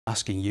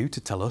Asking you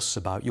to tell us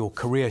about your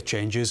career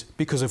changes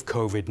because of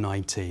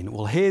COVID-19.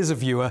 Well, here's a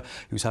viewer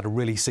who's had a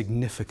really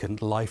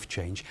significant life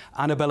change.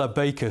 Annabella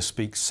Baker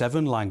speaks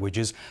 7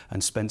 languages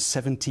and spent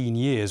 17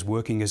 years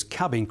working as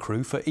cabin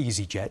crew for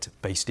EasyJet,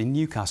 based in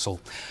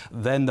Newcastle.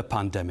 Then the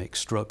pandemic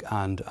struck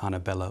and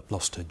Annabella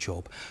lost her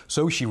job.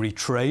 So she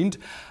retrained,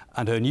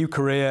 and her new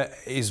career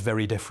is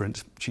very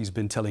different. She's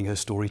been telling her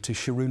story to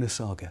Sharuna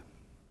Saga.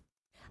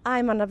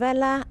 I'm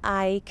Annabella.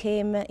 I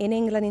came in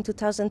England in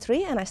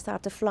 2003 and I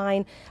started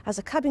flying as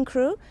a cabin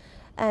crew,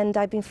 and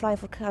I've been flying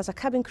as a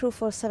cabin crew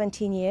for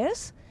 17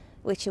 years,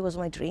 which was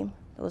my dream,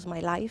 it was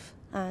my life.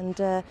 And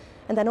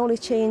then all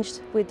it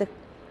changed with the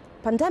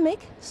pandemic,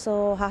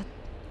 so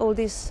all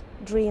these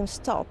dreams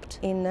stopped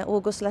in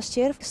August last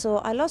year. So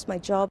I lost my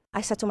job.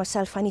 I said to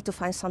myself, I need to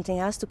find something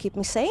else to keep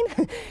me sane.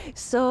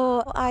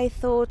 So I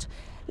thought,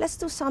 let's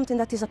do something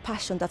that is a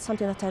passion, that's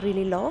something that I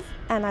really love,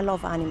 and I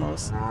love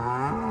animals.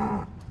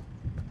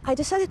 I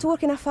decided to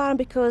work in a farm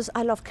because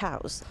I love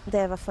cows. They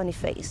have a funny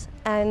face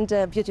and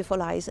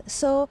beautiful eyes.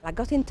 So I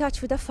got in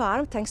touch with the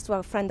farm thanks to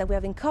a friend that we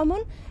have in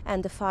common,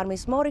 and the farm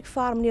is Morwick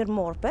farm near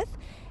Morwick.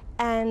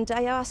 And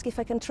I asked if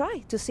I can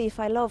try to see if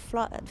I love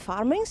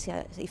farming,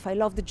 if I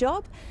love the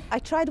job. I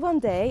tried one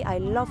day, I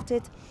loved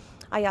it.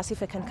 I asked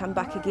if I can come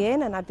back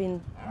again, and I've been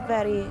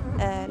very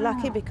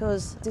lucky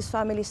because this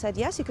family said,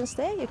 yes, you can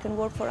stay, you can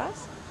work for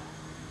us.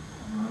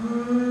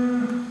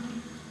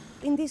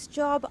 In this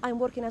job, I'm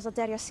working as a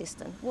dairy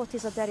assistant. What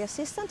is a dairy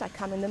assistant? I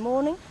come in the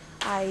morning,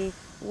 I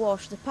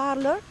wash the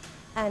parlour,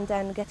 and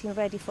then getting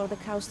ready for the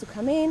cows to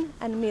come in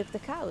and milk the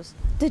cows.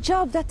 The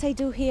job that I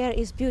do here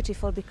is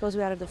beautiful because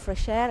we are in the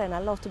fresh air, and I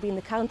love to be in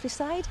the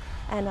countryside,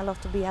 and I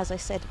love to be, as I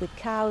said, with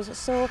cows.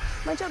 So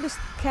my job is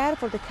care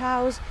for the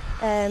cows,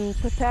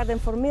 prepare them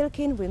for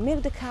milking. We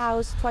milk the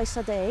cows twice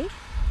a day,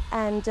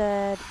 and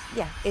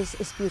yeah,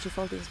 it's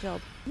beautiful, this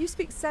job. You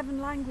speak 7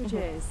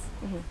 languages.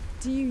 Mm-hmm.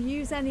 Do you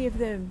use any of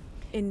them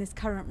in this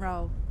current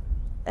role?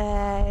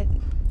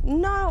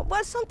 No,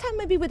 well, sometimes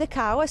maybe with a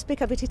cow, I speak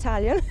a bit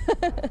Italian.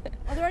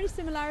 Are there any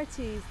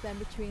similarities then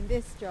between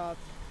this job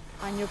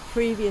and your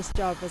previous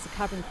job as a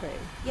cabin crew?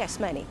 Yes,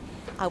 many.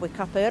 I wake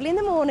up early in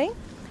the morning.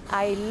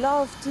 I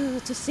love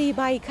to see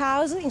my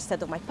cows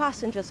instead of my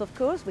passengers, of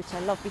course, which I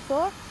loved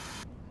before.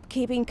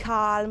 Keeping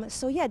calm.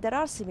 So yeah, there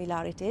are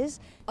similarities.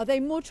 Are they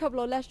more trouble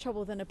or less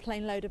trouble than a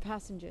plane load of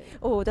passengers?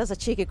 Oh, that's a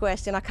cheeky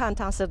question. I can't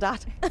answer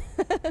that.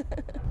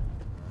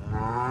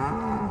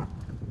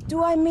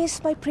 Do I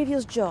miss my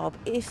previous job?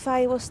 If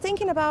I was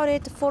thinking about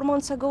it 4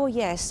 months ago,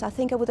 yes, I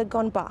think I would have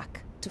gone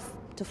back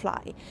to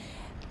fly.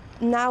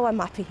 Now I'm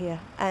happy here,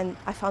 and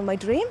I found my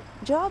dream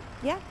job,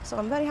 yeah, so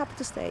I'm very happy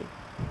to stay.